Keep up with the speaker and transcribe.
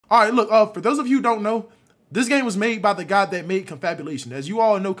All right, look, for those of you who don't know, this game was made by the guy that made Confabulation. As you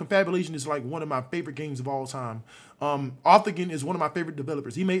all know, Confabulation is like one of my favorite games of all time. Arthurgen is one of my favorite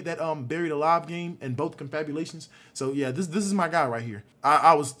developers. He made that Buried Alive game and both Confabulations. So yeah, this is my guy right here.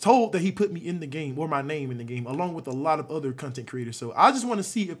 I was told that he put me in the game, or my name in the game, along with a lot of other content creators. So I just want to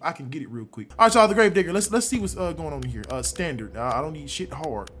see if I can get it real quick. All right, y'all, the Gravedigger. Let's see what's going on here. Standard. I don't need shit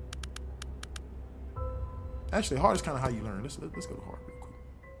hard. Actually, hard is kind of how you learn. Let's go to hard real quick.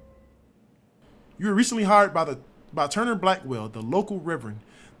 You were recently hired by Turner Blackwell, the local reverend.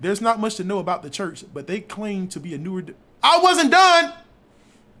 There's not much to know about the church, but they claim to be a newer... I wasn't done!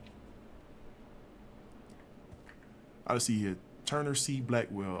 I see here. Turner C.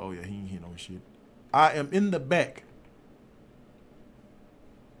 Blackwell. Oh, yeah, he ain't hitting on shit. I am in the back.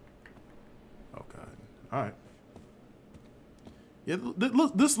 Oh, God. All right. Yeah,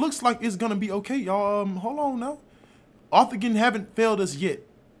 this looks like it's going to be okay, y'all. Hold on now. Arthurgen haven't failed us yet.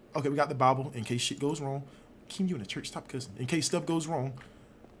 Okay, we got the Bible in case shit goes wrong. Keem, you in the church. Stop cussing. In case stuff goes wrong.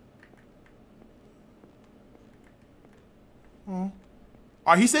 Oh. All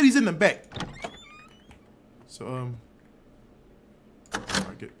right, he said he's in the back. So, all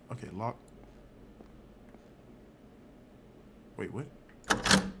right, good. Okay, lock. Wait, what?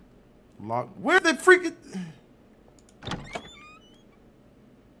 Lock. Where the freaking...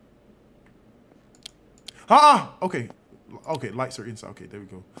 Okay. Okay, lights are inside. Okay, there we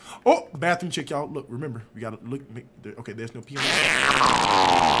go. Oh, bathroom check, y'all. Look, remember, we gotta look. Okay, there's no pee.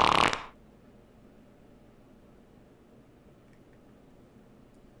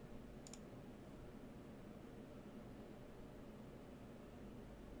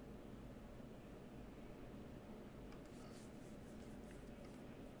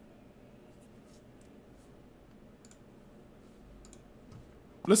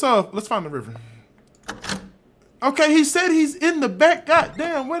 Let's find the river. Okay, he said he's in the back. God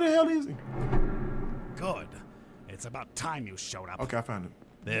damn, where the hell is he? Good. It's about time you showed up. Okay, I found him.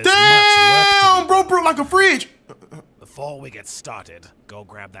 There's Damn, much work to bro, like a fridge. Before we get started, go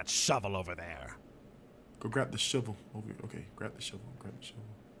grab that shovel over there. Go grab the shovel over here. Okay, grab the shovel. Grab the shovel.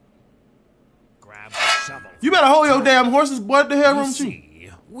 Grab the shovel. You better hold your damn horses, boy. What the hell wrong with you? See,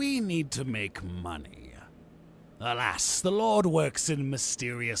 we need to make money. Alas, the Lord works in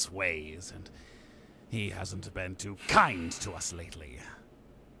mysterious ways, and he hasn't been too kind to us lately.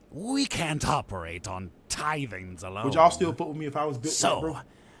 We can't operate on tithings alone. Would y'all still fuck with me if I was built so, like, bro?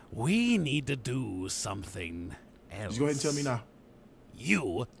 We need to do something else. Just go ahead and tell me now.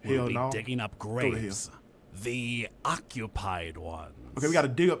 You will be digging up graves. The occupied ones. Okay, we gotta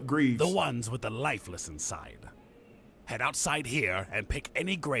dig up graves. The ones with the lifeless inside. Head outside here and pick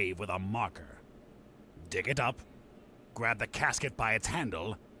any grave with a marker. Dig it up, grab the casket by its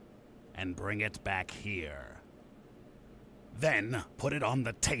handle, and bring it back here. Then put it on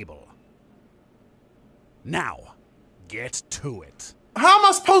the table. Now, get to it. How am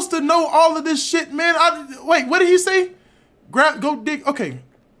I supposed to know all of this shit, man? Wait, what did he say? Go dig. Okay.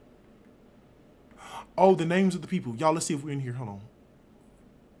 Oh, the names of the people. Y'all, let's see if we're in here. Hold on.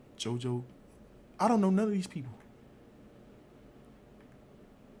 JoJo. I don't know none of these people.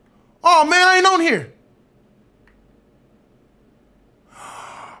 Oh, man, I ain't on here.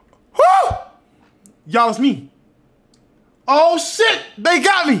 Woo! Y'all, it's me. Oh, shit. They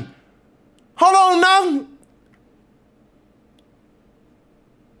got me. Hold on now.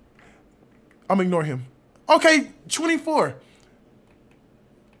 I'm gonna ignore him. Okay, 24.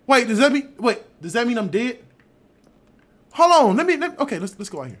 Wait, does that mean I'm dead? Hold on, okay, let's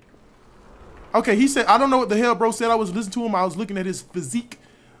go out here. Okay, he said, I don't know what the hell bro said. I was listening to him, I was looking at his physique.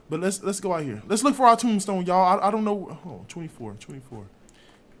 But let's go out here. Let's look for our tombstone, y'all. I don't know. Oh, 24.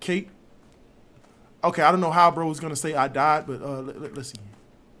 Kate. Okay, I don't know how bro was gonna say I died, but let's see.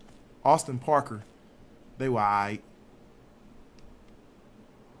 Austin Parker. They were alright.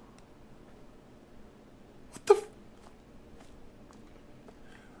 What the?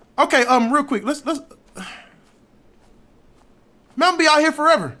 Okay, real quick. Let's. Man, I'm be out here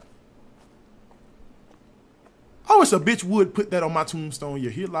forever. I wish a bitch would put that on my tombstone. Yeah,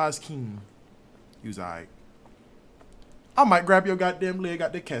 here lies Keem. He was alright. I might grab your goddamn leg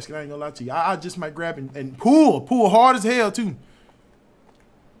out that casket. I ain't gonna lie to you. I just might grab and pull hard as hell too.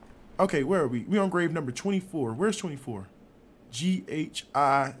 Okay, where are we? We on grave number 24. Where's 24?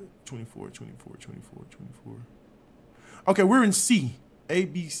 GHI 24. Okay, we're in C.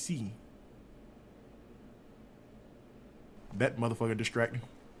 ABC. That motherfucker distracting.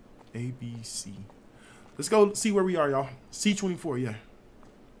 ABC. Let's go see where we are, y'all. C24, yeah.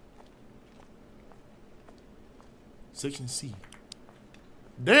 Section C.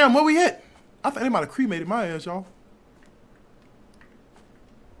 Damn, where we at? I think they might have cremated my ass, y'all.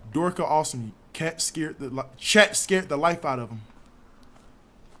 Dorka awesome. Chat scared the life out of him.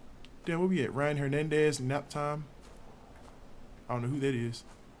 Damn, where we at? Ryan Hernandez, nap time. I don't know who that is.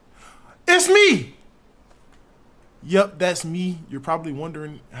 It's me! Yep, that's me. You're probably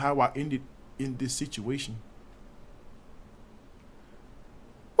wondering how I ended in this situation.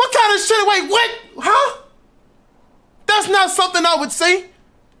 What kind of shit? Wait, what? Huh? That's not something I would say.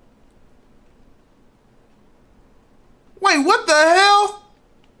 Wait, what the hell?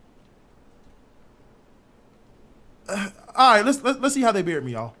 All right, let's see how they buried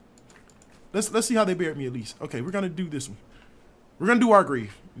me, y'all. Let's see how they buried me at least. Okay, we're gonna do this one. We're gonna do our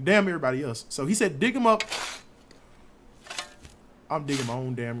grave. Damn everybody else. So he said, dig him up. I'm digging my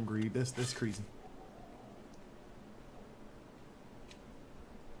own damn grave. That's crazy.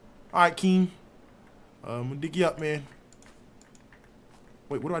 All right, Keem. I'm gonna dig you up, man.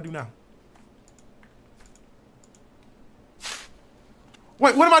 Wait, what do I do now?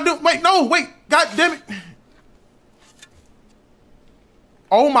 Wait, what am I doing? Wait, no, wait. God damn it.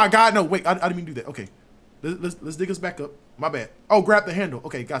 Oh my God, no, wait, I didn't mean to do that. Okay, let's dig us back up. My bad. Oh, grab the handle.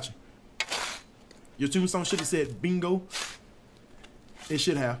 Okay, gotcha. Your tombstone should have said bingo. It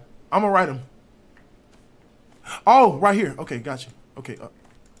should have. I'm gonna write them. Oh, right here. Okay, gotcha. Okay,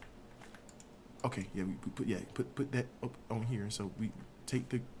 okay, yeah, we put that up on here. So we take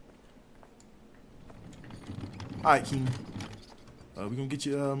the. All right, Keem. We're gonna get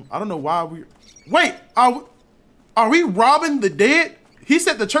you. I don't know why we. Wait, are we robbing the dead? He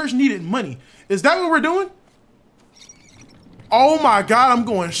said the church needed money. Is that what we're doing? Oh my God, I'm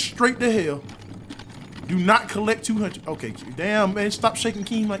going straight to hell. Do not collect 200. Okay, damn, man, stop shaking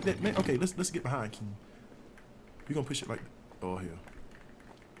Keem like that, man. Okay, let's get behind Keem. We're gonna push it like, oh hell.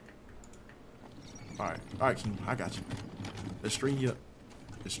 All right, Keem, I got you. Let's straighten you up.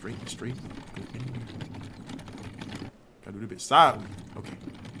 Let's straight. Gotta do a bit sideways. Okay.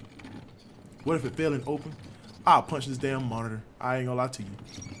 What if it fell and open? I'll punch this damn monitor. I ain't gonna lie to you.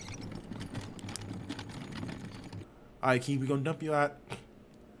 All right, Keem, we gonna dump you out.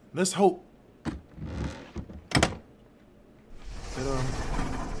 Let's hope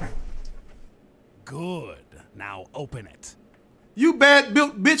that, Good. Now open it. You bad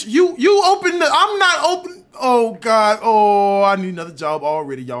built bitch. You open the. I'm not open. Oh God. Oh, I need another job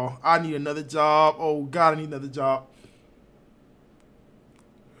already, y'all. I need another job. Oh God, I need another job.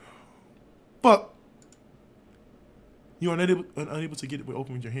 Fuck. You're unable to get it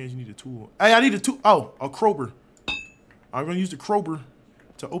open with your hands. You need a tool. Hey, I need a tool. Oh, a crowbar. I'm gonna use the crowbar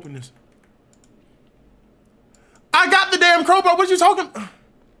to open this. I got the damn crowbar. What are you talking?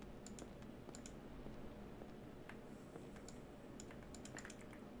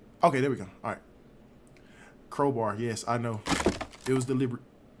 Okay, there we go. All right. Crowbar. Yes, I know. It was deliberate.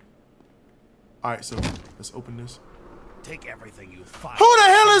 All right, so let's open this. Take everything you find. Who the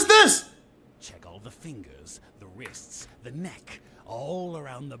hell is this? Check all the fingers, the wrists, the neck, all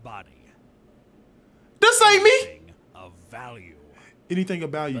around the body. This ain't me. Anything of value. Anything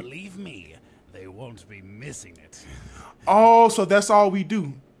of value. Believe me, they won't be missing it. Oh, so that's all we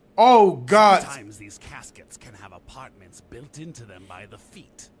do. Oh God. Sometimes these caskets can have apartments built into them by the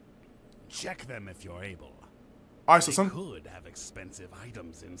feet. Check them if you're able. All right, so They could have expensive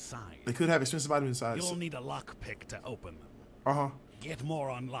items inside. They could have expensive items inside. You'll need a lockpick to open them. Uh-huh. Get more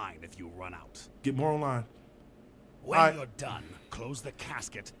online if you run out. Get more online. When you're done, close the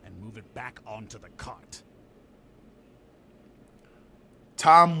casket and move it back onto the cart.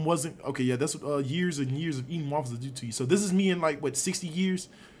 Time wasn't okay. Yeah, that's what years and years of eating waffles do to you. So this is me in like what 60 years.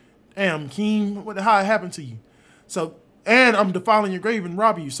 Damn, Keem, how it happened to you? So, and I'm defiling your grave and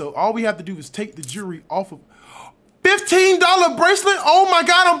robbing you. So all we have to do is take the jewelry off of. $15 bracelet. Oh my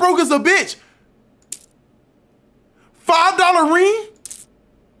God, I'm broke as a bitch. $5 ring.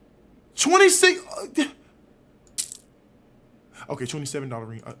 26. Okay, $27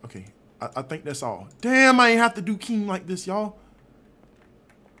 ring. Okay, I think that's all. Damn, I ain't have to do Keem like this, y'all.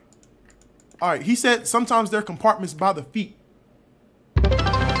 All right, he said sometimes there are compartments by the feet.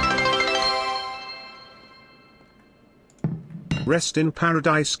 Rest in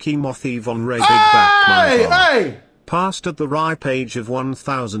paradise, Keemoth Von Ray Big Back my God. Hey! Passed at the ripe age of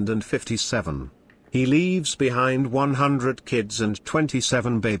 1057. He leaves behind 100 kids and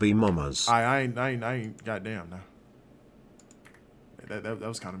 27 baby mamas. I ain't goddamn now. That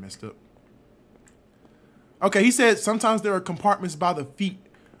was kind of messed up. Okay, he said sometimes there are compartments by the feet.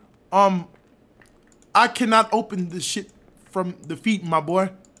 I cannot open this shit from the feet, my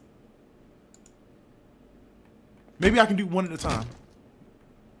boy. Maybe I can do one at a time.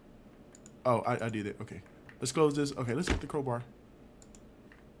 Oh, I did it. Okay. Let's close this. Okay, let's get the crowbar.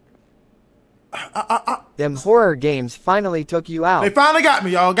 Them horror games finally took you out. They finally got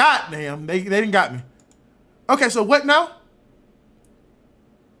me, y'all. Goddamn. They didn't got me. Okay, so what now?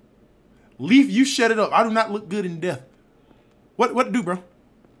 Leaf, you shut it up. I do not look good in death. What to do, bro?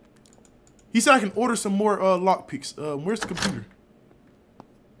 He said I can order some more lockpicks. Where's the computer?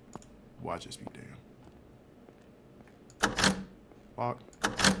 Watch this be damn.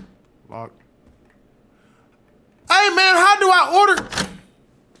 Lock. Hey man, how do I order?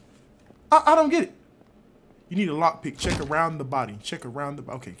 I don't get it. You need a lockpick. Check around the body. Check around the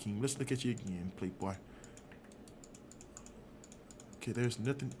body. Okay, Keem, let's look at you again, playboy. Okay, there's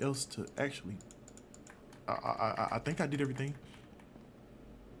nothing else to actually. I think I did everything.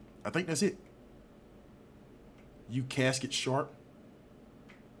 I think that's it. You casket sharp.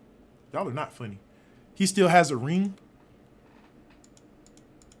 Y'all are not funny. He still has a ring.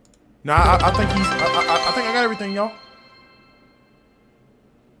 Nah, I think he's. I think I got everything, y'all.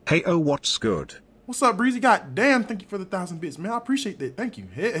 Hey, oh, what's good? What's up, Breezy? God damn, thank you for the 1,000 bits, man. I appreciate that. Thank you.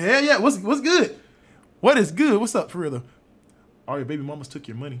 Hell yeah. What's good? What is good? What's up, for real though? Oh, your baby mamas took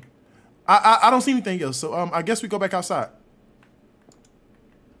your money. I don't see anything else, so I guess we go back outside.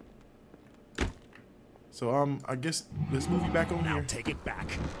 So I guess let's move you back on here. Now take it back.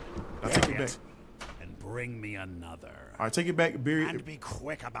 I'll take it back. And bring me another. All right, take it back, bury And it. be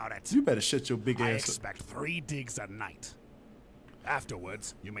quick about it. You better shut your big I ass up. expect 3 digs a night.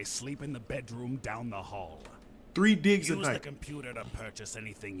 Afterwards, you may sleep in the bedroom down the hall. 3 digs a Use the night. computer to purchase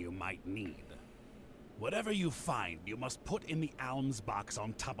anything you might need. Whatever you find, you must put in the alms box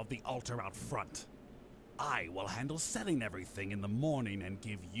on top of the altar out front. I will handle selling everything in the morning and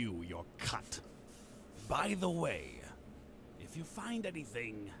give you your cut. By the way, if you find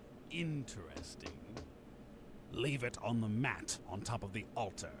anything interesting, leave it on the mat on top of the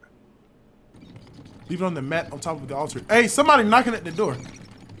altar. Leave it on the mat on top of the altar. Hey, somebody knocking at the door.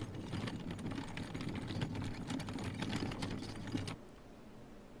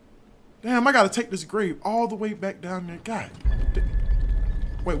 Damn, I gotta take this grave all the way back down there. God.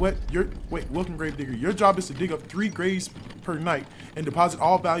 Wait, what? Welcome, grave digger. Your job is to dig up 3 graves per night and deposit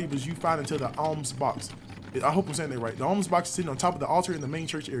all valuables you find into the alms box. I hope I'm saying that right. The alms box is sitting on top of the altar in the main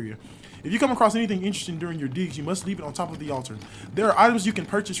church area. If you come across anything interesting during your digs, you must leave it on top of the altar. There are items you can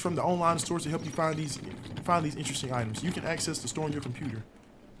purchase from the online stores to help you find these interesting items. You can access the store on your computer.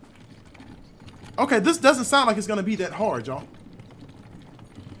 Okay, this doesn't sound like it's gonna be that hard, y'all.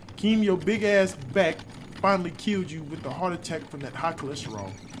 Keem, your big ass back finally killed you with the heart attack from that high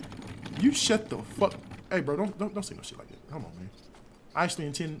cholesterol. You shut the fuck. Hey, bro, don't say no shit like that. Come on, man. I actually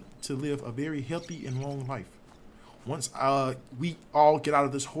intend to live a very healthy and long life. Once we all get out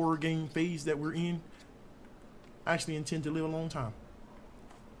of this horror game phase that we're in, I actually intend to live a long time.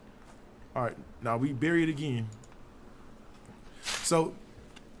 All right, now we bury it again. So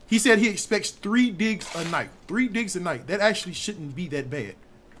he said he expects 3 digs a night. 3 digs a night. That actually shouldn't be that bad.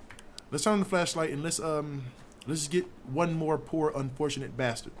 Let's turn on the flashlight and let's just get one more poor unfortunate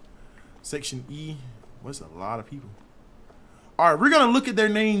bastard. Section E. What's a lot of people? All right, we're gonna look at their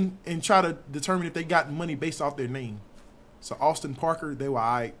name and try to determine if they got money based off their name. So Austin Parker, they were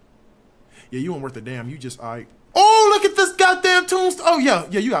alright. Yeah, you weren't worth a damn. You just alright. Oh, look at this goddamn tombstone. Oh yeah,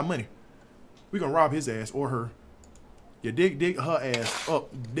 you got money. We gonna rob his ass or her. Yeah, dig her ass up.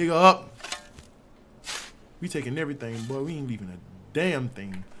 Dig her up. We taking everything, boy. We ain't leaving a damn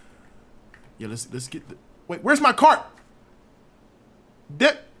thing. Yeah, let's get the. Wait, where's my cart?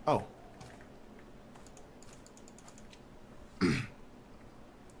 Oh.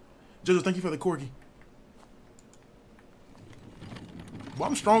 Jojo, thank you for the corgi. Well,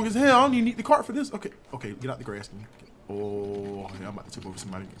 I'm strong as hell. I don't even need the cart for this. Okay, get out the grass. Oh, yeah, I'm about to tip over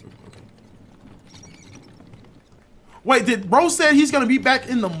somebody. Okay. Wait, did bro say he's gonna be back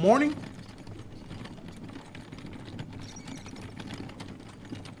in the morning?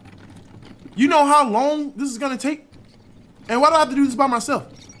 You know how long this is gonna take? And why do I have to do this by myself?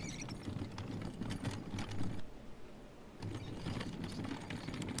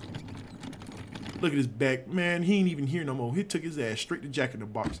 Look at his back. Man, he ain't even here no more. He took his ass straight to Jack in the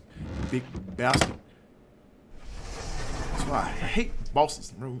Box. Big bastard. That's why I hate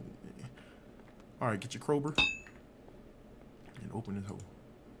bosses, bro. Alright, get your crowbar. And open this hole.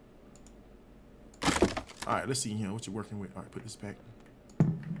 Alright, let's see here what you're working with. Alright, put this back.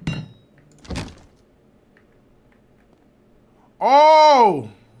 Oh!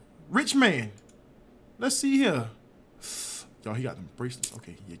 Rich man. Let's see here. Y'all, he got them bracelets.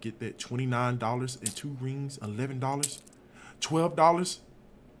 Okay, yeah, get that. $29 and 2 rings. $11. $12.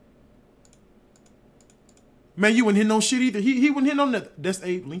 Man, you wouldn't hit no shit either. He wouldn't hit no nothing. That's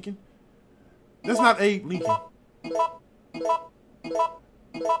Abe Lincoln. That's not Abe Lincoln.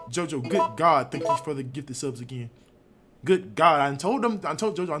 Jojo, good God, thank you for the gifted subs again. Good God, I told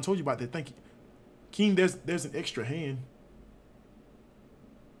Jojo, I told you about that. Thank you. Keem, there's an extra hand.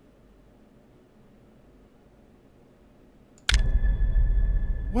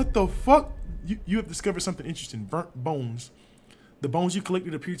 What the fuck? You have discovered something interesting. Burnt bones. The bones you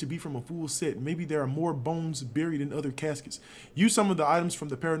collected appear to be from a full set. Maybe there are more bones buried in other caskets. Use some of the items from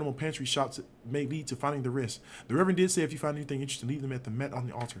the paranormal pantry shops that may lead to finding the rest. The Reverend did say if you find anything interesting, leave them at the mat on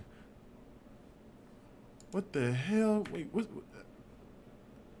the altar. What the hell? Wait, what?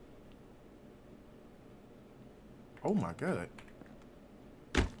 Oh my God.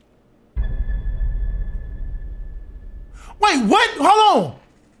 Wait, what? Hold on.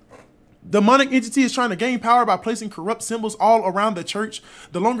 Demonic entity is trying to gain power by placing corrupt symbols all around the church.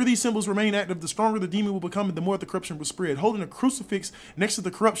 The longer these symbols remain active, the stronger the demon will become and the more the corruption will spread. Holding a crucifix next to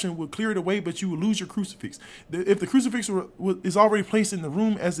the corruption will clear it away, but you will lose your crucifix. If the crucifix is already placed in the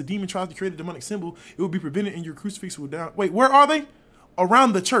room as the demon tries to create a demonic symbol, it will be prevented and your crucifix will down. Wait, where are they?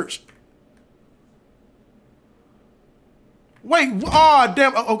 Around the church. Wait, oh,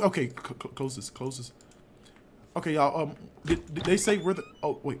 damn. Oh, okay, close this, close this. Okay, y'all, did they say where the,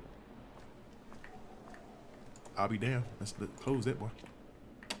 oh, wait. I'll be damned. Let's close that, boy.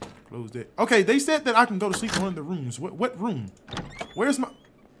 Close that. Okay, they said that I can go to sleep in one of the rooms. What room? Where's my...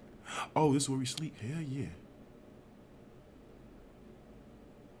 Oh, this is where we sleep. Hell yeah.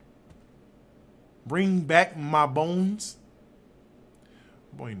 Bring back my bones.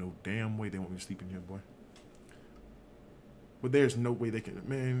 Boy, ain't no damn way they want me to sleep in here, boy. But there's no way they can...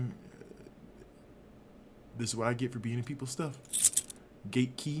 Man, this is what I get for being in people's stuff.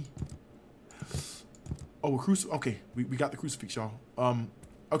 Gate key. Oh, a crucifix. Okay, we got the crucifix, y'all.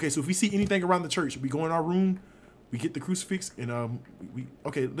 Okay, so if we see anything around the church, we go in our room, we get the crucifix, and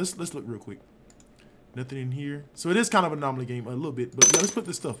okay, let's look real quick. Nothing in here. So it is kind of an anomaly game, a little bit, but yeah, let's put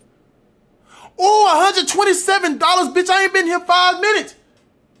this stuff. Oh, $127, bitch! I ain't been here 5 minutes.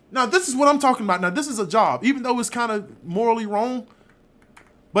 Now this is what I'm talking about. Now this is a job, even though it's kind of morally wrong.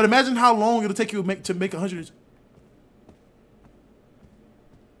 But imagine how long it'll take you to make 100.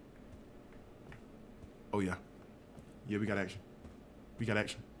 Oh, yeah. Yeah, we got action. We got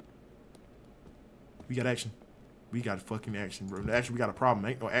action. We got action. We got fucking action, bro. Actually, we got a problem.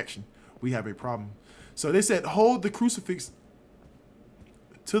 Ain't no action. We have a problem. So they said hold the crucifix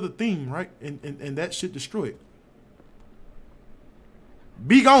to the thing, right? And that should destroy it.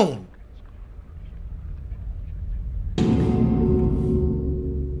 Be gone.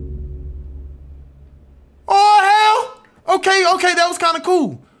 Oh, hell. Okay, that was kind of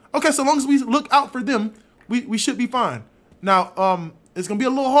cool. Okay, so long as we look out for them, we should be fine. Now, it's gonna be a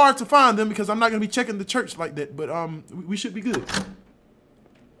little hard to find them because I'm not gonna be checking the church like that, but we should be good.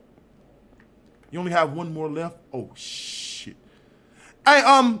 You only have one more left. Oh shit. Hey,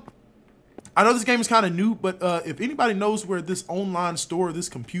 I know this game is kind of new, but if anybody knows where this online store, this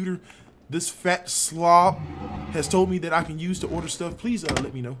computer, this fat slob has told me that I can use to order stuff, please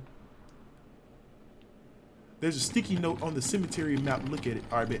let me know. There's a sticky note on the cemetery map. Look at it.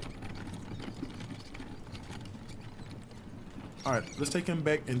 All right, bet. All right, let's take him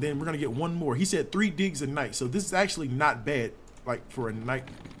back, and then we're gonna get one more. He said 3 digs a night, so this is actually not bad, like for a night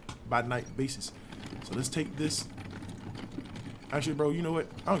by night basis. So let's take this. Actually, bro, you know what?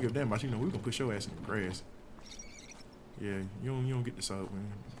 I don't give a damn about you. Know we're gonna push your ass in the grass. Yeah, you don't get this out, man.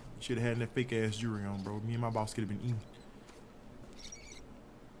 You should have had that fake ass jewelry on, bro. Me and my boss could have been eating.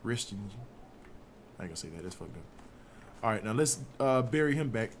 Resting. I ain't gonna say that. That's fucked up. All right, now let's bury him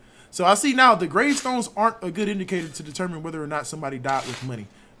back. So I see now the gravestones aren't a good indicator to determine whether or not somebody died with money.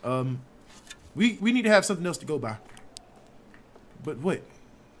 We need to have something else to go by. But what?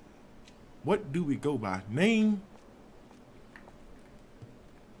 What do we go by? Name?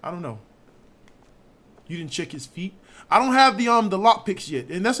 I don't know. You didn't check his feet. I don't have the lock picks yet,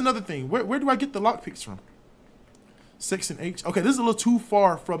 and that's another thing. Where do I get the lock picks from? Section H. Okay, this is a little too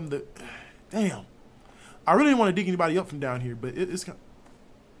far from the. Damn. I really didn't want to dig anybody up from down here, but it's kind.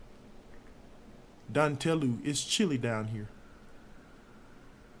 Dantelu, it's chilly down here.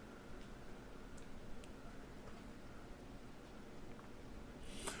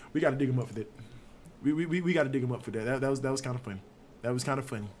 We got to dig him up for that. We got to dig him up for that. That was kind of funny. That was kind of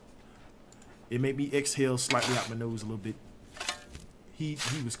funny. It made me exhale slightly out my nose a little bit. He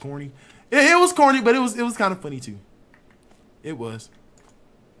was corny. It was corny, but it was kind of funny too. It was.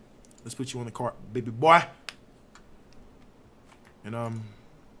 Let's put you on the cart, baby boy. And all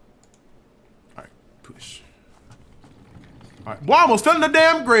right, push. All right, boy, I almost fell in the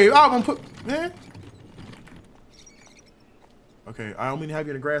damn grave. I'm gonna put, man. Okay, I don't mean to have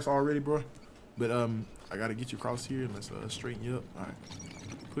you in the grass already, bro. But I gotta get you across here and let's straighten you up. All right.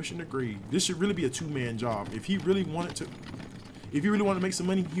 Pushing the grave. This should really be a two-man job. If he really wanted to make some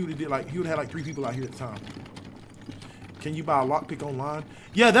money, he would have had like 3 people out here at the time. Can you buy a lockpick online?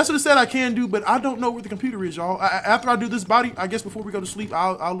 Yeah, that's what it said I can do, but I don't know where the computer is, y'all. After I do this body, I guess before we go to sleep,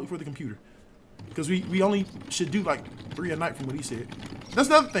 I'll look for the computer. Because we only should do like 3 a night from what he said. That's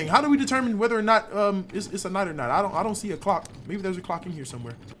another thing. How do we determine whether or not it's a night or not? I don't see a clock. Maybe there's a clock in here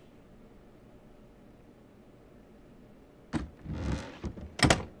somewhere.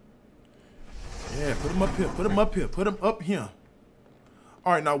 Yeah, put him up here. Put him up here. Put him up here.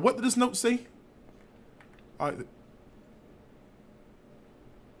 All right, now what did this note say? All right.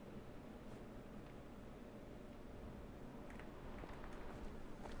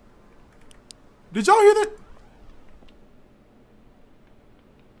 Did y'all hear that?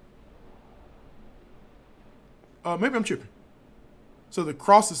 Maybe I'm tripping. So the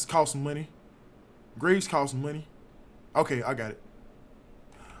crosses cost some money. Graves cost some money. Okay, I got it.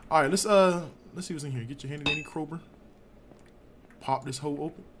 All right, let's see what's in here. Get your handy dandy crowbar. Pop this hole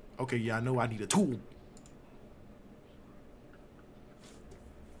open. Okay, yeah, I know I need a tool.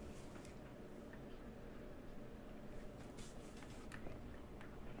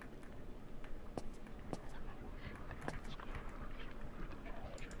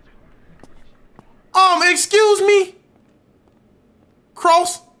 Excuse me?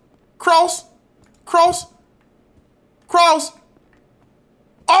 Cross.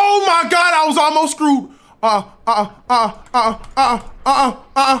 Oh my God, I was almost screwed.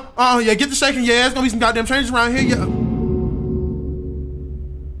 Yeah, get the shaking. Yeah, there's gonna be some goddamn changes around here. Yeah.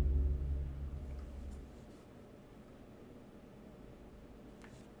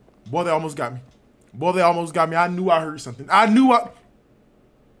 Boy, they almost got me. I knew I heard something.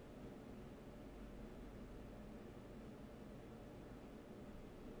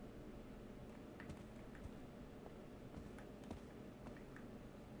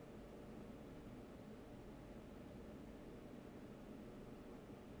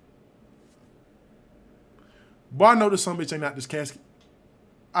 Boy, I know this some bitch ain't out this casket.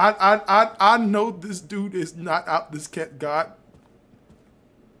 I know this dude is not out this cat. God.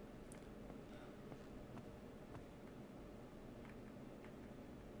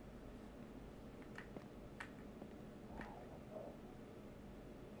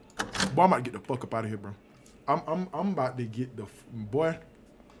 Boy, I'm about to get the fuck up out of here, bro. I'm about to get the boy.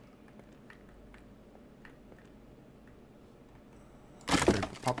 Okay,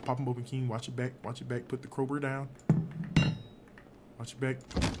 pop him open, Keem. Watch your back. Put the crowbar down. Watch your back.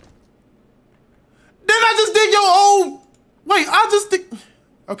 Didn't I just dig your old? Wait, I just dig.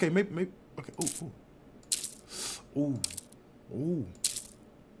 Okay, maybe. Okay. Ooh.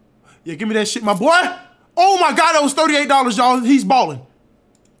 Yeah, give me that shit, my boy. Oh my God, that was $38, y'all. He's balling.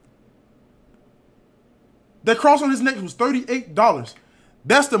 That cross on his neck was $38.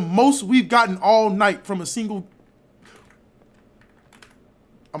 That's the most we've gotten all night from a single.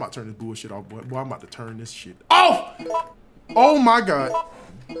 I'm about to turn this bullshit off, boy. Boy, I'm about to turn this shit off. Oh my God.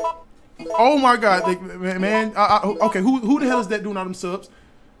 Oh my God, man. Okay, who the hell is that doing all them subs?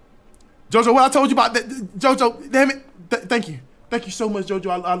 Jojo, what I told you about that? Jojo, damn it. Thank you. Thank you so much, Jojo.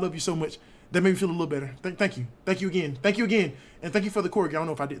 I love you so much. That made me feel a little better. Thank you. Thank you again. Thank you again. And thank you for the corgi. I don't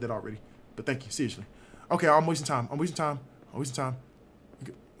know if I did that already, but thank you. Seriously. Okay, I'm wasting time. Okay.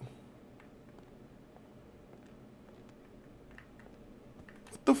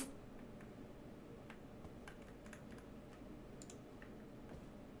 What the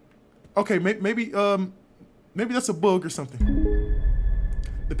Okay, maybe that's a bug or something.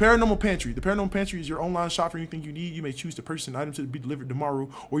 The Paranormal Pantry. The Paranormal Pantry is your online shop for anything you need. You may choose to purchase an item to be delivered tomorrow,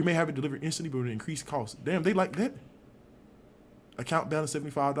 or you may have it delivered instantly but with an increased cost. Damn, they like that. Account balance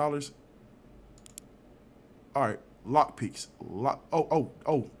 $75. All right, lock picks. Oh.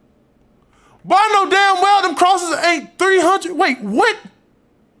 But I know damn well them crosses ain't 300. Wait, what?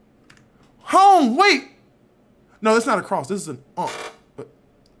 Wait. No, that's not a cross. This is an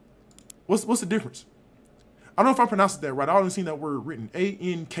What's the difference? I don't know if I'm pronouncing that right. I only seen that word written.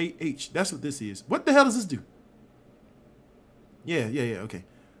 ANKH. That's what this is. What the hell does this do? Yeah. Okay.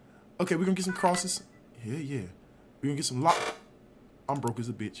 Okay, we're gonna get some crosses. Yeah. We're gonna get some lock. I'm broke as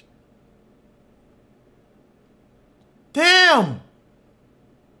a bitch. Damn!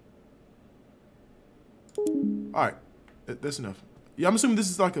 All right, that's enough. Yeah, I'm assuming this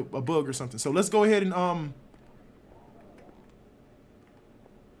is like a bug or something. So let's go ahead and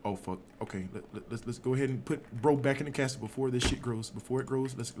Oh fuck. Okay, let's go ahead and put bro back in the castle before this shit grows. Before it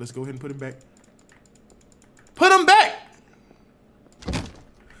grows, let's go ahead and put him back. Put him back!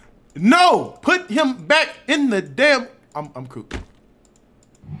 No! Put him back in the damn. I'm cooked.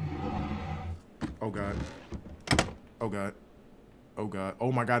 Oh god. Oh god. Oh God.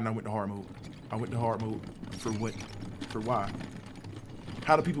 Oh my God, and I went to hard mode. I went to hard mode. For what? For why?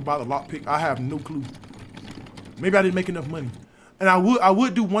 How do people buy the lockpick? I have no clue. Maybe I didn't make enough money. And I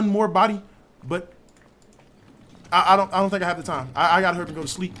would do one more body, but I don't think I have the time. I gotta hurry and go to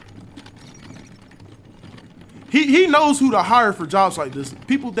sleep. He knows who to hire for jobs like this.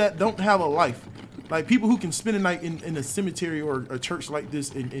 People that don't have a life. Like people who can spend a night in a cemetery or a church like this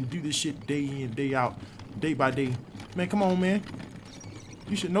and do this shit day in, day out, day by day. Man, come on, man.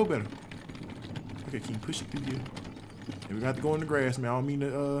 You should know better. Okay, can you push it through here? And we got to go in the grass, man. I don't mean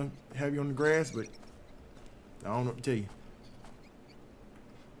to have you on the grass, but I don't know what to tell you.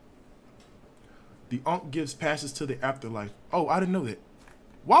 The Ankh gives passes to the afterlife. Oh, I didn't know that.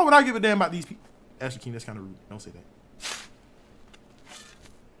 Why would I give a damn about these people? Actually, King, that's kind of rude. Don't say that.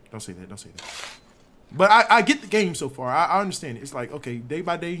 Don't say that. Don't say that. But I get the game so far. I understand it. It's like, okay, day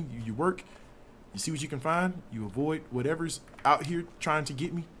by day, you work. You see what you can find. You avoid whatever's out here trying to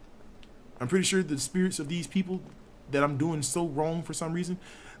get me. I'm pretty sure the spirits of these people that I'm doing so wrong for some reason.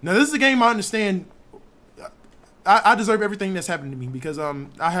 Now, this is a game I understand. I deserve everything that's happening to me because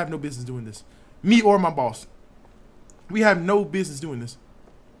I have no business doing this. Me or my boss. We have no business doing this.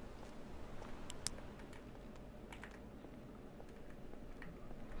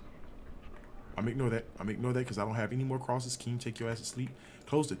 I'm ignore that. I'm ignore that because I don't have any more crosses. Keem, take your ass to sleep.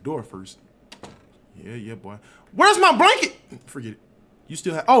 Close the door first. Yeah, boy. Where's my blanket? Forget it. You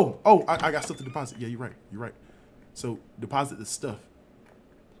still have... Oh, I got stuff to deposit. Yeah, you're right. You're right. So, deposit the stuff.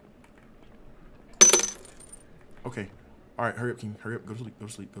 Okay. All right, hurry up, Keem. Hurry up. Go to sleep. Go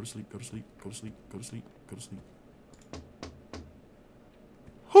to sleep. Go to sleep. Go to sleep. Go to sleep. Go to sleep. Go to sleep.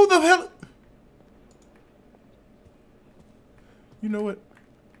 Who the hell... You know what?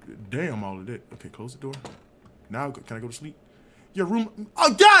 Damn, all of that. Okay, close the door. Now, can I go to sleep? Your room...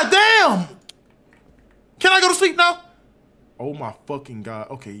 Oh, God damn! Can I go to sleep now? Oh, my fucking God.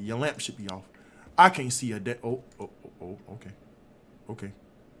 Okay, your lamp should be off. I can't see a dead... Oh, okay. Okay.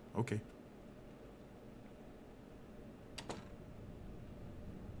 Okay.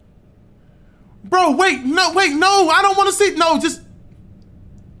 Bro, wait, no, I don't want to see... No, just...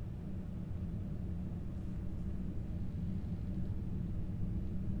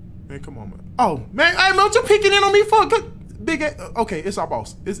 Man, come on, man. Oh, man, hey, man, what you peeking in on me for? Good, big ass. Okay, it's our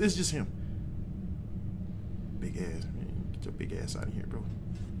boss. It's just him. Big ass, man. Get your big ass out of here, bro.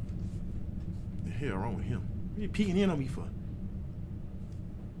 The hell wrong with him? What you peeking in on me for?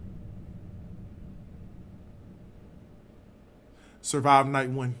 Survive night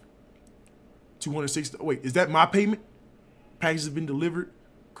 1. 260. Wait, is that my payment? Package has been delivered.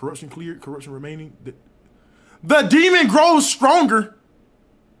 Corruption cleared. Corruption remaining. The demon grows stronger.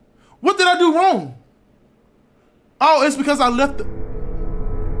 What did I do wrong? Oh, it's because I left the...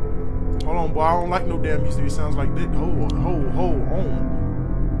 Hold on, boy. I don't like no damn music. It sounds like that. Hold on.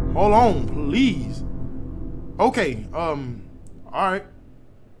 Hold on, please. Okay. All right.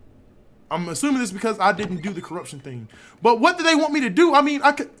 I'm assuming it's because I didn't do the corruption thing. But what did they want me to do? I mean,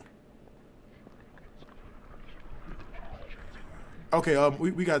 I could... Okay,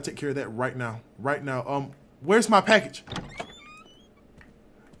 we gotta take care of that right now. Right now. Where's my package?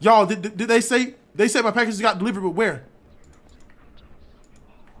 Y'all, did they say my package got delivered, but where?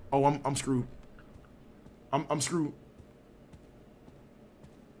 Oh, I'm screwed. I'm screwed.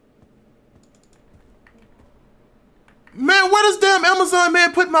 Man, where does damn Amazon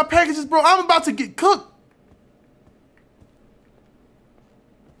man put my packages, bro? I'm about to get cooked.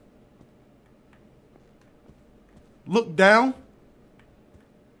 Look down.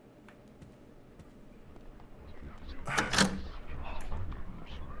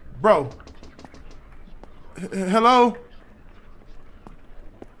 Bro. Hello?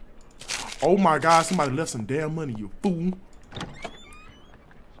 Oh my God, somebody left some damn money, you fool.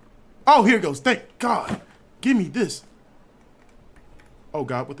 Oh, here it goes. Thank God. Give me this. Oh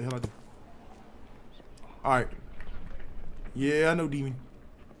God, what the hell I do? All right. Yeah, I know, demon.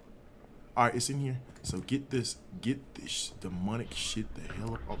 All right, it's in here. So get this demonic shit the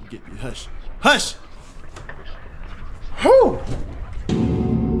hell up. Oh, get it. Hush. Hush. Whoo.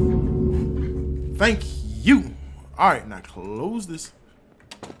 Thank you. All right, now close this.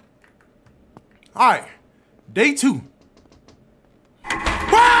 All right, day 2.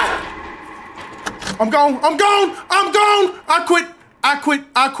 Ah! I'm gone. I quit.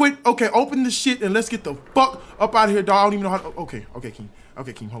 Okay, open this shit and let's get the fuck up out of here, dog. I don't even know how to... Okay, Keem.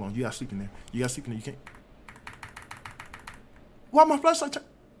 Okay, Keem, hold on. You gotta sleep in there. You can't... Why my flashlight...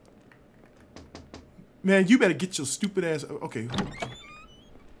 Man, you better get your stupid ass... Okay.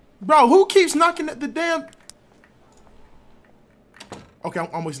 Bro, who keeps knocking at the damn... Okay,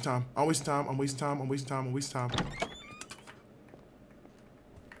 I'm wasting time. I'm wasting time.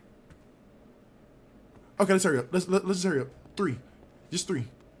 Okay, let's hurry up. Let's just hurry up. 3. Just 3.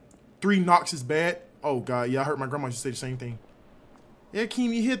 3 knocks is bad. Oh God, yeah, I heard my grandma used to say the same thing. Yeah,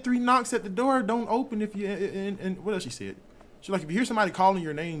 Keem, you hear 3 knocks at the door, don't open if you and what else she said? She's like, if you hear somebody calling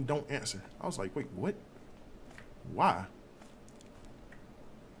your name, don't answer. I was like, wait, what? Why?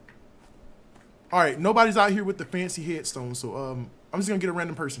 All right, nobody's out here with the fancy headstone, so I'm just gonna get a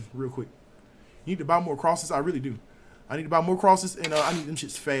random person real quick. You need to buy more crosses. I really do. I need to buy more crosses, and I need them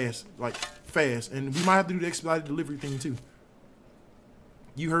shits fast, like fast. And we might have to do the expedited delivery thing too.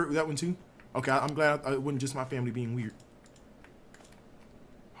 You heard that one too? Okay, I'm glad it wasn't just my family being weird.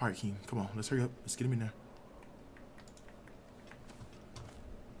 All right, Keem, come on, let's hurry up. Let's get him in there.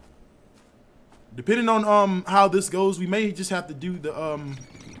 Depending on how this goes, we may just have to do the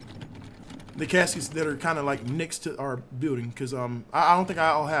caskets that are kind of like next to our building, because I don't think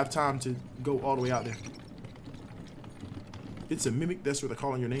I'll have time to go all the way out there. It's a mimic. That's where the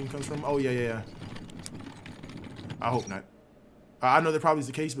calling your name comes from. Oh yeah. I hope not. I know that probably is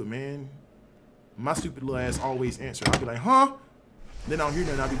the case, but man, my stupid little ass always answer. I'll be like, huh? Then I don't hear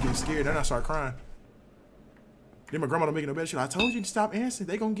nothing. I'll be getting scared. Then I start crying. Then my grandma don't make no bed. She's like, I told you to stop answering.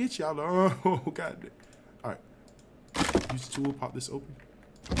 They gonna get you. I'm like, oh God. All right. Use the tool. Pop this open.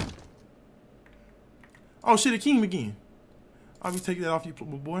 Oh shit, Keem again. I'll be taking that off you,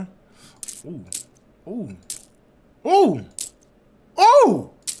 my boy. Ooh. Ooh. Ooh. Ooh.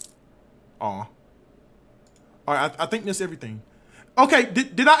 Aw. Alright, I think that's everything. Okay,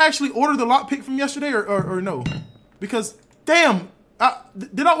 did I actually order the lockpick from yesterday or no? Because, damn,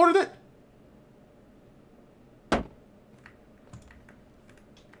 did I order that?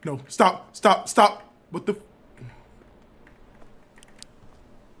 No, stop. What the?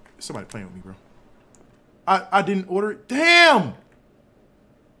 Somebody playing with me, bro. I didn't order it. Damn.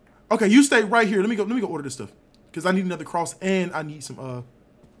 Okay, you stay right here. Let me go order this stuff. Because I need another cross and I need some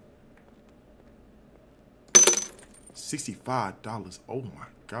 $65. Oh my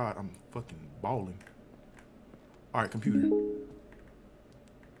God, I'm fucking balling. All right, computer.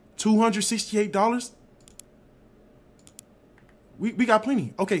 $268? We got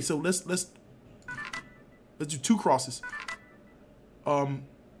plenty. Okay, so let's do 2 crosses. A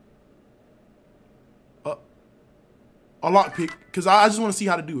lockpick, because I just want to see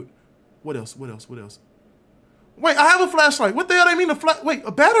how to do it. What else? Wait, I have a flashlight. What the hell do they mean a wait,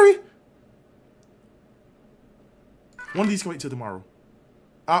 a battery? One of these can wait till tomorrow.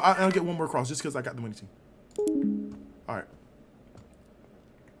 I'll get 1 more cross just because I got the money too. All right.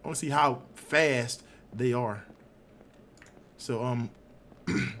 I want to see how fast they are. So,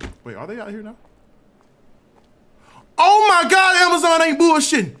 wait, are they out here now? Oh my God, Amazon ain't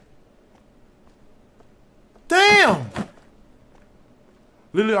bullshitting. Damn.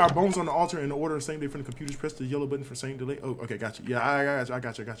 Literally, our bones on the altar in the order of same day from the computers. Press the yellow button for same delay. Oh, okay, got you. Yeah, I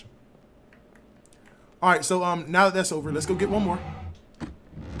got you. All right, so now that that's over, let's go get 1 more.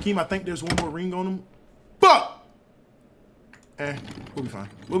 Keem, I think there's 1 more ring on him. Fuck! We'll be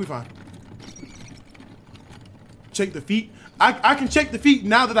fine. Check the feet. I can check the feet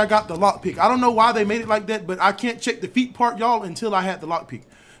now that I got the lockpick. I don't know why they made it like that, but I can't check the feet part, y'all, until I had the lockpick.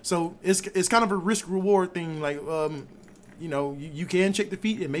 So it's kind of a risk reward thing. Like, you know, you can check the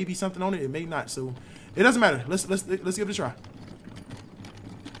feet. It may be something on it. It may not. So it doesn't matter. Let's give it a try.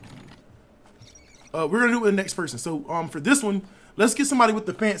 We're gonna do it with the next person. So for this one, let's get somebody with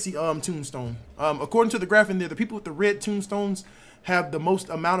the fancy tombstone. According to the graph in there, the people with the red tombstones have the most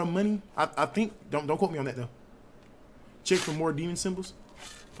amount of money. I think. Don't quote me on that though. Check for more demon symbols.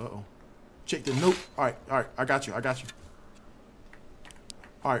 Uh-oh. Check the note. All right. I got you.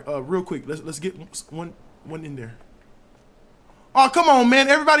 All right. Real quick. Let's get one in there. Oh, come on, man.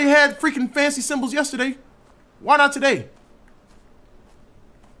 Everybody had freaking fancy symbols yesterday. Why not today?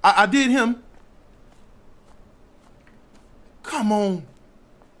 I did him. Come on.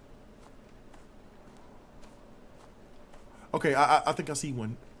 Okay, I think I see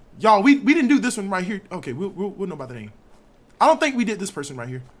one. Y'all, we didn't do this one right here. Okay, we'll know about the name. I don't think we did this person right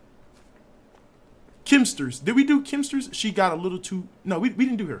here. Kimsters. Did we do Kimsters? She got a little too... No, we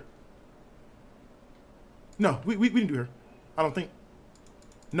didn't do her. No, we didn't do her. I don't think.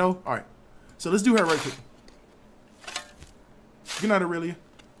 No? All right. So let's do her right quick. Good night, Aurelia.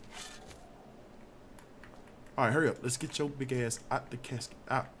 All right, hurry up. Let's get your big ass out the casket.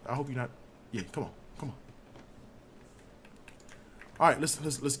 Out. I hope you're not... Yeah, come on. All right, let's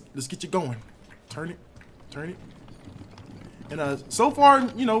get you going. Turn it. And so far,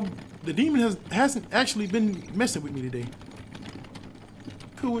 you know, the demon hasn't actually been messing with me today.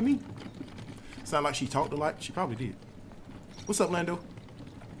 Cool with me. Sound like she talked a lot. She probably did. What's up, Lando?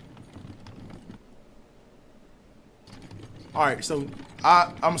 All right, so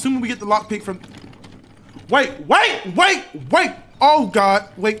I'm assuming we get the lockpick from... Wait. Oh God.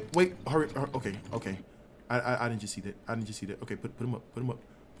 Wait. Hurry. Okay. I didn't just see that. Okay, put him up.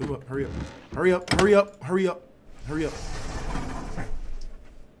 Hurry up.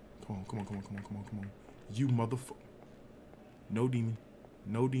 Come on. You motherfucker. No demon.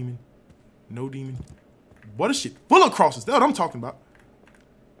 What a shit. Full of crosses. That's what I'm talking about.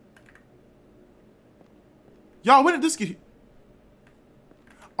 Y'all, when did this get here?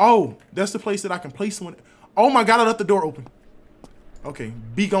 Oh, that's the place that I can place someone. Oh my God, I left the door open. Okay,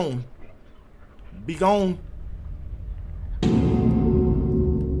 be gone.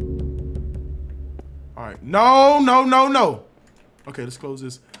 All right, no. Okay, let's close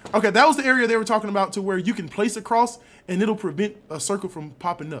this. Okay, that was the area they were talking about to where you can place a cross and it'll prevent a circle from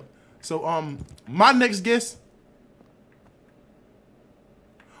popping up. So, my next guess,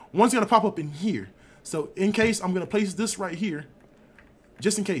 one's gonna pop up in here. So in case, I'm gonna place this right here,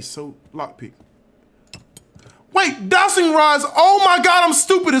 just in case. So lockpick. Wait, dowsing rods. Oh my God, I'm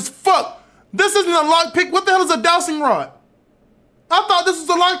stupid as fuck. This isn't a lockpick. What the hell is a dowsing rod? I thought this was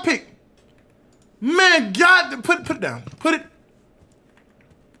a lockpick. Man, God, put it down. Put it.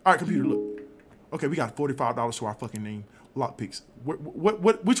 All right, computer, look. Okay, we got $45 to our fucking name. Lockpicks.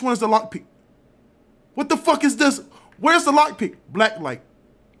 Which one is the lockpick? What the fuck is this? Where's the lockpick? Black light.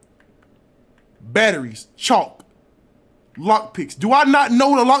 Batteries. Chalk. Lockpicks. Do I not know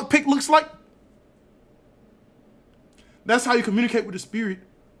what a lockpick looks like? That's how you communicate with the spirit.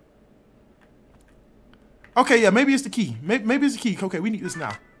 Okay, yeah, maybe it's the key. Maybe it's the key. Okay, we need this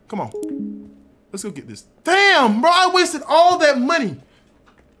now. Come on. Let's go get this. Damn, bro, I wasted all that money.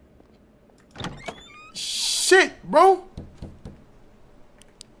 Shit, bro.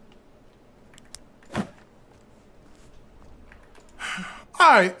 All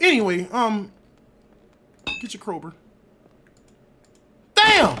right, anyway, get your crowbar.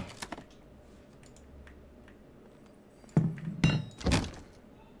 Damn.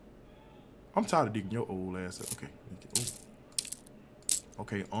 I'm tired of digging your old ass up. Okay.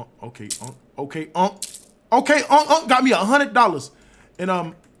 Okay, got me $100. And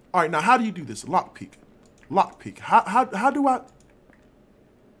all right, now how do you do this? Lockpick. How do I?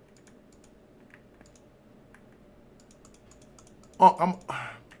 Oh,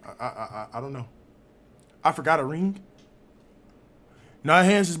 I don't know. I forgot a ring. No, her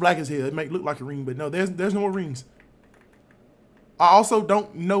hand's just black as hell. It might look like a ring, but no, there's no more rings. I also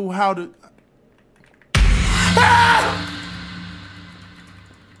don't know how to. Ah!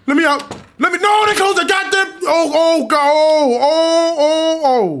 Let me out. Let me. No, they closed the goddamn. Oh,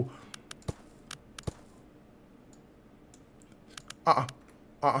 God.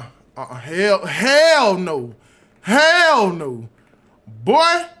 Hell no.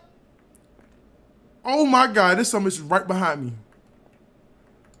 Boy. Oh my God, this something's right behind me.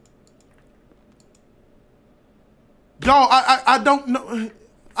 Y'all, I don't know.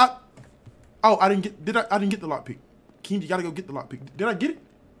 I didn't get. I didn't get the lockpick. Keem, you gotta go get the lockpick. Did I get it?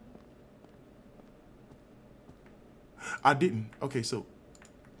 I didn't. Okay, so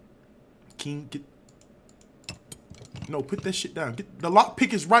Keem, get. No, put that shit down. Get the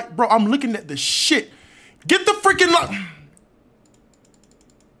lockpick is right, bro. I'm looking at the shit. Get the freaking lock.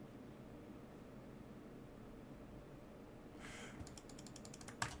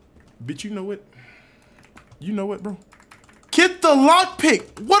 Bitch, you know what? You know what, bro? Get the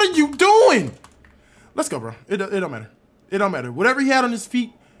lockpick. What are you doing? Let's go, bro. It don't matter. It don't matter. Whatever he had on his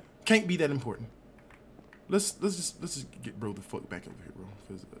feet can't be that important. Let's just get bro the fuck back over here, bro.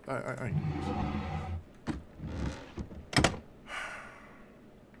 Cause I ain't.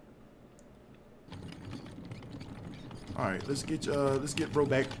 All right, let's get bro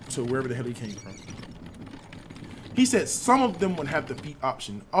back to wherever the hell he came from. He said some of them would have the feet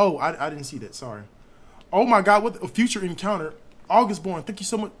option. Oh, I didn't see that. Sorry. Oh my God, what a future encounter. August born. Thank you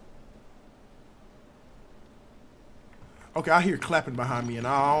so much. Okay, I hear clapping behind me, and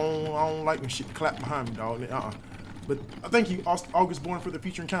I don't like when shit clap behind me, dog. But thank you, August born, for the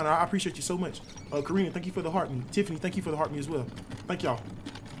future encounter. I appreciate you so much. Karina, thank you for the heart me. Tiffany, thank you for the heart me as well. Thank y'all.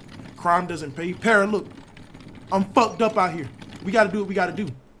 Crime doesn't pay. Para, look, I'm fucked up out here. We gotta do what we gotta do.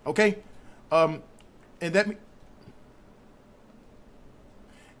 Okay, and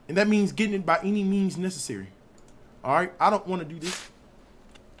that means getting it by any means necessary. All right, I don't want to do this.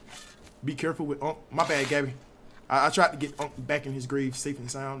 Be careful with my bad, Gabby. I tried to get back in his grave safe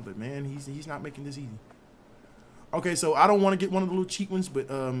and sound, but man, he's not making this easy. Okay, so I don't want to get one of the little cheap ones, but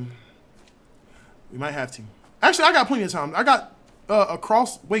we might have to. Actually, I got plenty of time. I got a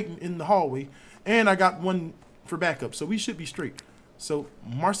cross waiting in the hallway, and I got one for backup, so we should be straight. So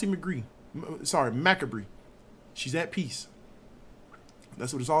Marcy Macabre, she's at peace.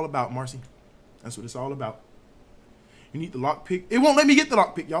 That's what it's all about, Marcy. That's what it's all about. You need the lockpick. It won't let me get the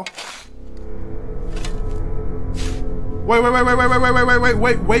lockpick, y'all. Wait.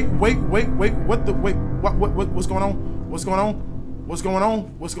 What the what's going on? What's going on? What's going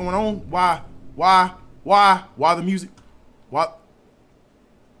on? What's going on? Why the music? What?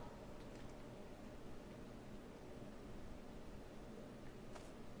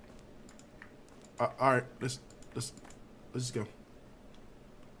 All right, let's just go.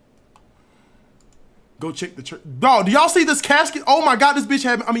 Go check the church. Dog, do y'all see this casket? Oh my God, this bitch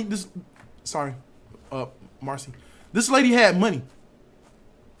had, I mean, this, sorry, Marcy. This lady had money.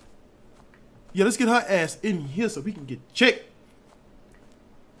 Yeah, let's get her ass in here so we can get checked.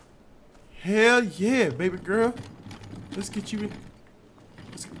 Hell yeah, baby girl. Let's get you in.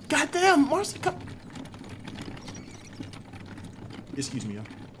 Goddamn, Marcy, come. Excuse me, y'all.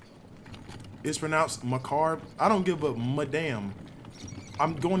 It's pronounced macabre. I don't give a madam.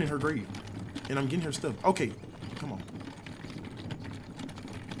 I'm going in her grave. And I'm getting her stuff. Okay, come on.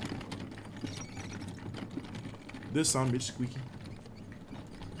 This son bitch squeaky.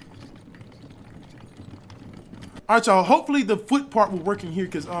 Alright, y'all. Hopefully the foot part will work in here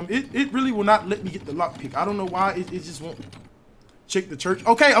because it really will not let me get the lockpick. I don't know why. It just won't. Check the church.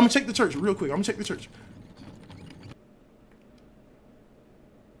 Okay, I'm gonna check the church real quick. I'm gonna check the church.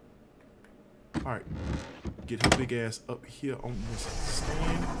 Alright. Get her big ass up here on this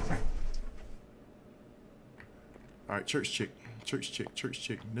stand. Alright, church check. Church check. Church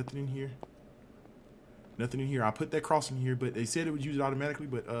check. Nothing in here. Nothing in here. I put that cross in here, but they said it would use it automatically,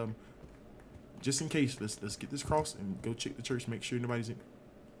 but just in case, let's get this cross and go check the church, make sure nobody's in.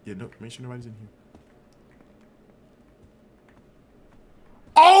 Yeah, no, make sure nobody's in here.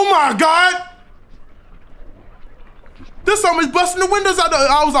 Oh my God! This something is busting the windows out.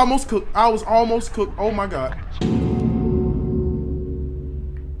 I was almost cooked. I was almost cooked. Oh my God.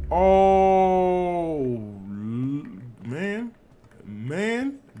 Oh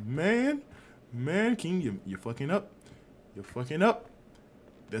man, King, you're fucking up. You're fucking up.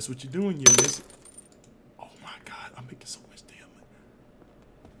 That's what you're doing. You're missing. Oh my God, I'm making so much damn money.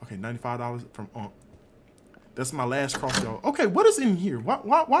 Okay, $95 from That's my last cross, y'all. Okay, what is in here?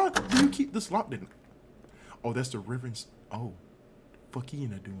 Why do you keep this locked in? Oh, that's the reverence. Oh, fuck he in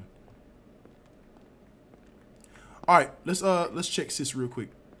there doing? All right, let's check sis real quick.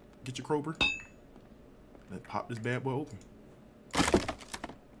 Get your crowbar. Let's pop this bad boy open.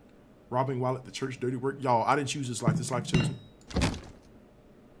 Robbing while at the church, dirty work. Y'all, I didn't choose this life. This life chose me.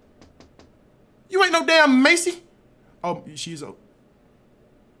 You ain't no damn Macy. Oh, she's a.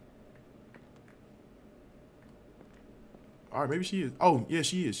 All right, maybe she is. Oh, yeah,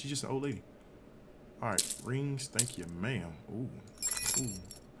 she is. She's just an old lady. All right, rings. Thank you, ma'am. Ooh. Ooh.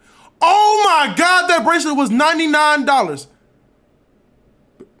 Oh my God, that bracelet was $99.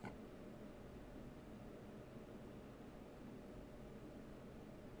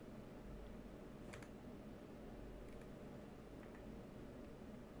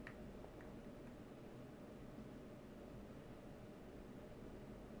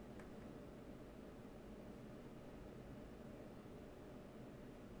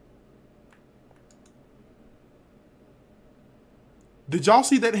 Did y'all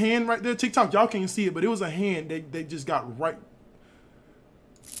see that hand right there? TikTok, y'all can't see it, but it was a hand they just got right.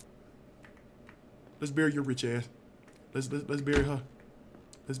 Let's bury your rich ass. Let's bury her.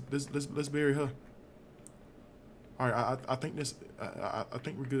 Let's bury her. All right, I think this. I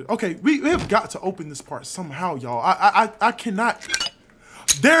think we're good. Okay, we have got to open this part somehow, y'all. I cannot.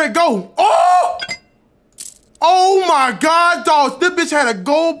 There it go. Oh! Oh my God, dogs! This bitch had a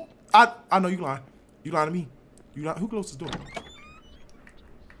gold. I know you lying. You lying to me. You lying. Who closed this door?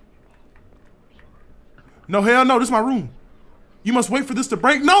 No, hell no, this is my room. You must wait for this to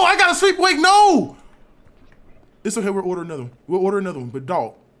break. No, I gotta sleep awake, no! It's okay, we'll order another one. We'll order another one, but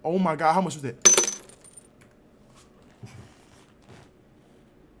dog, oh my God, how much was that?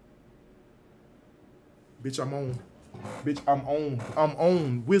 Bitch, I'm on. Bitch, I'm on. I'm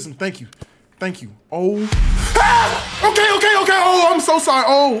on. Wisdom, thank you. Thank you. Oh. Ah! Okay. Oh, I'm so sorry.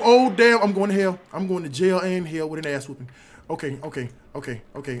 Oh, damn, I'm going to hell. I'm going to jail and hell with an ass whooping. Okay.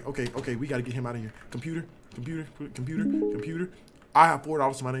 We gotta get him out of here. Computer. I have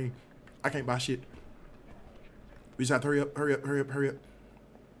 $4 to my name. I can't buy shit. We just have to hurry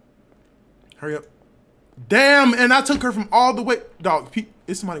up. Damn, and I took her from all the way. Dog,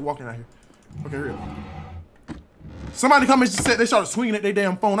 it's somebody walking out here. Okay, hurry up. Somebody come and said they started swinging at their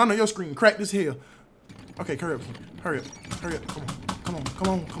damn phone. I know your screen cracked as hell. Okay, hurry up. Come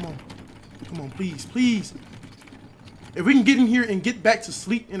on, please. If we can get in here and get back to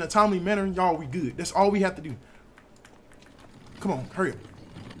sleep in a timely manner, y'all, we good. That's all we have to do. Come on, hurry up.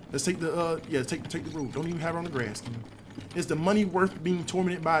 Let's take the take the road. Don't even have it on the grass. Is the money worth being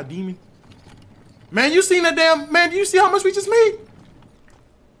tormented by a demon? Man, you seen that damn man? Do you see how much we just made?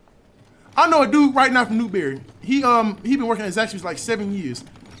 I know a dude right now from Newberry. He been working at Zaxby's like 7 years.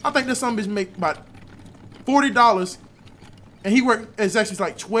 I think this some bitch make about $40, and he worked at Zaxby's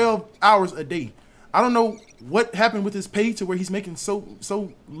like 12 hours a day. I don't know what happened with his pay to where he's making so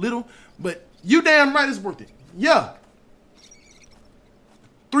little, but you damn right it's worth it. Yeah.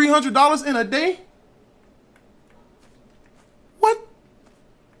 $300 in a day? What?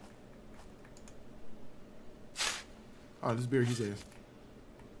 Oh, let's bury his ass.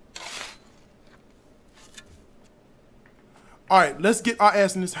 All right, let's get our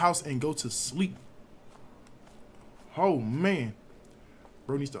ass in this house and go to sleep. Oh man,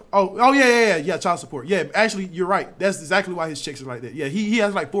 bro needs to. Oh yeah, child support. Yeah, actually, you're right. That's exactly why his checks are like that. Yeah, he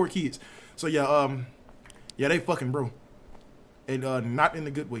has like 4 kids. So yeah, yeah, they fucking bro, and not in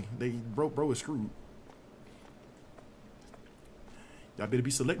a good way. They bro is screwed. Y'all better be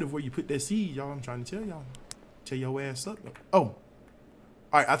selective where you put that seed, y'all. I'm trying to tell y'all. Tear your ass up. Oh, all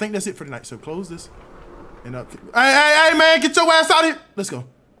right. I think that's it for tonight. So close this. And hey man, get your ass out of here. Let's go.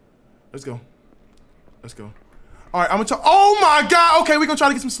 Let's go. Let's go. All right, I'm gonna try. Oh my God. Okay, we're gonna try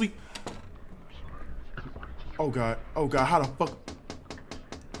to get some sleep. Oh God. Oh God. How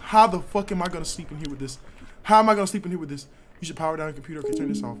the fuck am I gonna sleep in here with this? How am I gonna sleep in here with this? You should power down the computer. Okay, turn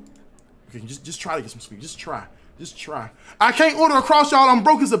this off. Okay, just try to get some sleep. Just try. Just try. I can't order across, y'all. I'm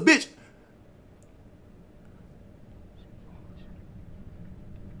broke as a bitch.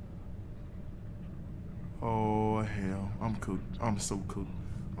 Oh hell, I'm cooked. I'm so cooked.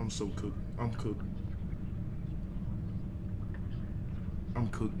 I'm so cooked. I'm cooked. I'm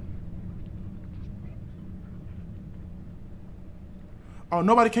cooked. Oh,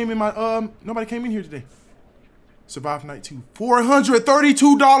 nobody came in my nobody came in here today. Survive night 2.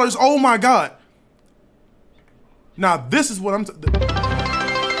 $432. Oh my God. Now this is what the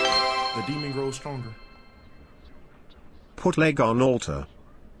demon grows stronger. Put leg on altar.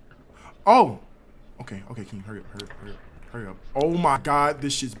 Oh. Okay, Keem, hurry up. Oh my God,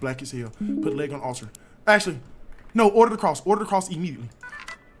 this shit's black as hell. Put leg on altar. Actually, no, order the cross immediately.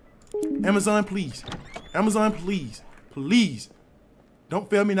 Amazon, please. Amazon, please. Please. Don't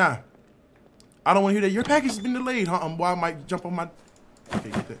fail me now. I don't want to hear that. Your package has been delayed, huh? Why I might jump on my... Okay,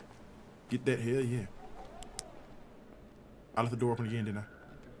 get that. Get that, hell yeah. I left the door open again, didn't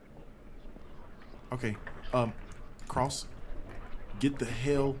I? Okay, cross. Get the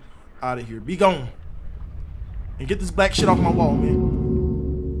hell out of here. Be gone. And get this black shit off my wall,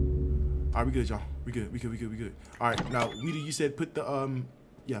 man. All right, we good, y'all. We good. All right, now, Weedy, you said put the,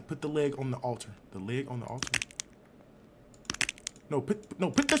 put the leg on the altar. The leg on the altar. No,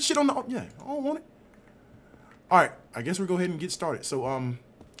 put that shit on the altar. Yeah, I don't want it. All right, I guess we'll go ahead and get started. So,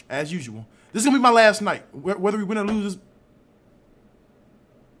 as usual, this is gonna be my last night. Whether we win or lose,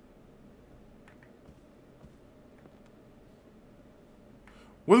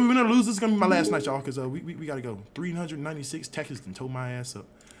 this is gonna be my last night, y'all, because we gotta go. 396 Texas and towed my ass up.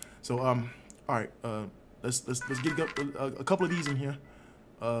 So all right, let's get a couple of these in here,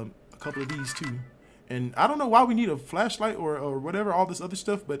 a couple of these too, and I don't know why we need a flashlight or whatever, all this other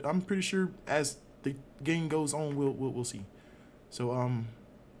stuff, but I'm pretty sure as the game goes on, we'll see. So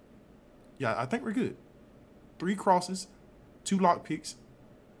yeah, I think we're good. 3 crosses, 2 lock picks.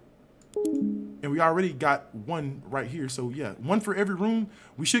 And we already got 1 right here. So yeah, 1 for every room.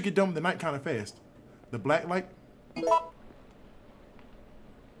 We should get done with the night kind of fast. The black light.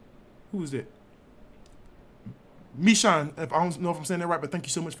 Who is that? Mishan. If I don't know if I'm saying that right, but thank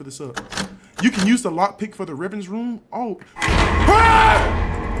you so much for the sub. You can use the lock pick for the Revan's room. Oh. Ah!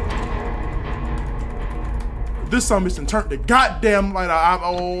 This son bitch done turned the goddamn light out.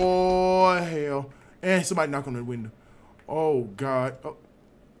 Oh hell. And somebody knock on the window. Oh God. Oh.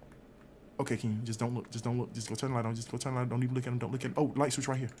 Okay, Keem, just don't look. Just don't look. Just go turn the light on. Just go turn the light on. Don't even look at him. Don't look at him. Oh, light switch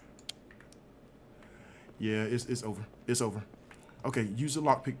right here. Yeah, it's over. It's over. Okay, use the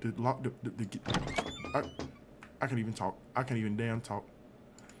lock pick to lock the I can't even talk. I can't even damn talk.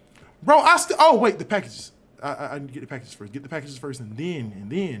 Bro, oh wait, the packages. I need to get the packages first. Get the packages first and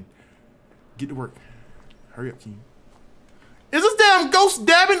then get to work. Hurry up, Keem. Is this damn ghost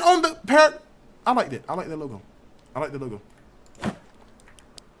dabbing on the parrot? I like that. I like that logo. I like the logo.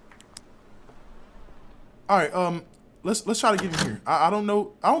 All right, let's try to get in here. I don't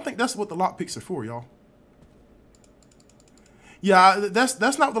know. I don't think that's what the lock picks are for, y'all. Yeah, that's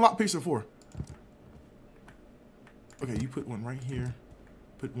not what the lock picks are for. Okay, you put 1 right here.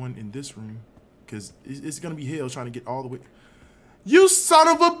 Put 1 in this room, because it's gonna be hell trying to get all the way. You son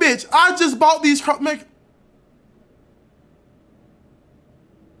of a bitch! I just bought these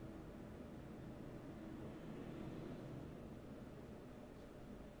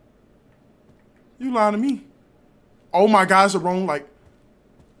You lying to me. Oh my guys are wrong. Like,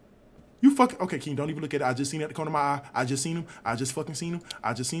 you fucking, okay, Keem, don't even look at it. I just seen it at the corner of my eye. I just seen him. I just fucking seen him.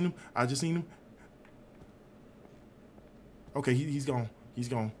 I just seen him. I just seen him. Okay, he's gone. He's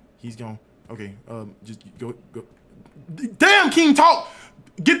gone. He's gone. Okay, just go. Damn, Keem, talk.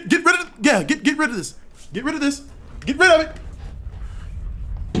 Get rid of, yeah, get rid of this. Get rid of this. Get rid of it.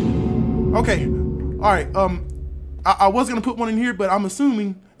 Okay, all right. I was gonna put one in here, but I'm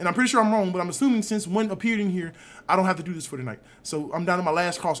assuming, and I'm pretty sure I'm wrong, but I'm assuming since one appeared in here, I don't have to do this for tonight. So I'm down to my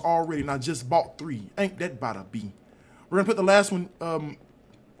last cost already, and I just bought 3. Ain't that about to be? We're gonna put the last one.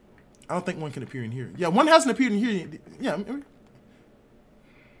 I don't think one can appear in here. Yeah, one hasn't appeared in here. Yeah,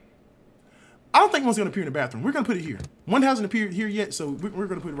 I don't think one's gonna appear in the bathroom. We're gonna put it here. One hasn't appeared here yet, so we're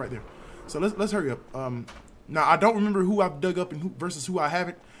gonna put it right there. So let's hurry up. Now I don't remember who I've dug up and who versus who I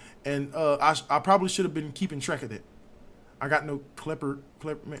haven't, and I probably should have been keeping track of that. I got no Klepper,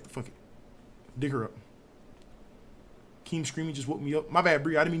 man, fuck it. Dig her up. Keem screaming just woke me up. My bad,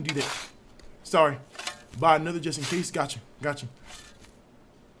 Bree. I didn't mean to do that. Sorry. Buy another just in case. Gotcha. Gotcha.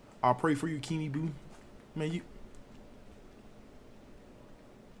 I'll pray for you, Keemy Boo. Man, you.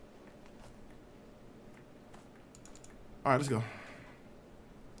 All right, let's go.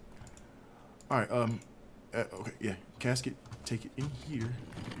 All right. Okay. Yeah. Casket. Take it in here.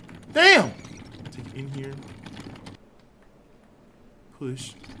 Damn. Take it in here.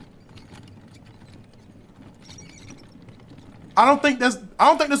 Push. I don't think that's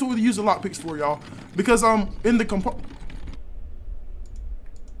what we use the lockpicks for, y'all. Because in the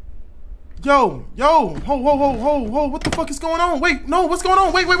Yo, ho, what the fuck is going on? Wait, no, what's going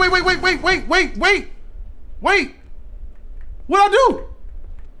on? Wait. What'd I do?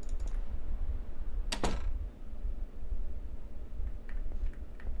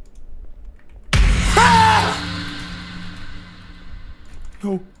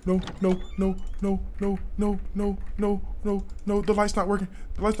 No, the light's not working.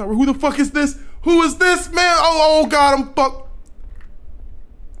 The light's not working. Who the fuck is this? Who is this, man? Oh God, I'm fucked.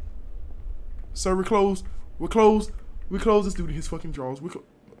 Sir, we're closed. We're closed. We closed this dude in his fucking drawers.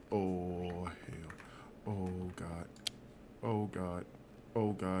 Oh, hell. Oh, God. Oh, God.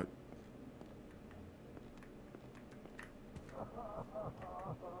 Oh, God.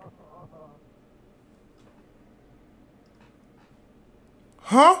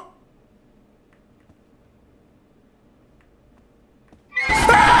 Huh?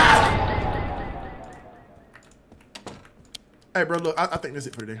 Hey, bro, look, I think that's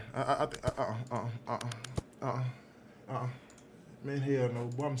it for today. I think, man, hell no,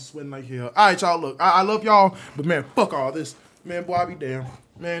 boy, I'm sweating like hell. All right, y'all, look, I love y'all, but man, fuck all this. Man, boy, I be damn.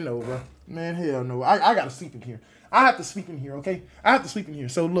 Man, no, bro. Man, hell no. I gotta sleep in here. I have to sleep in here, okay? I have to sleep in here.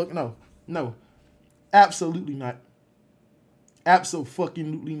 So, look, no. Absolutely not.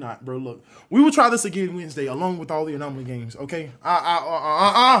 Absolutely not, bro. Look, we will try this again Wednesday, along with all the anomaly games, okay?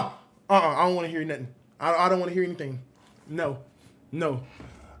 I don't want to hear nothing. I don't want to hear anything. No.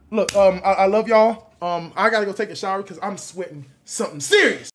 Look, I love y'all. I gotta go take a shower because I'm sweating something serious.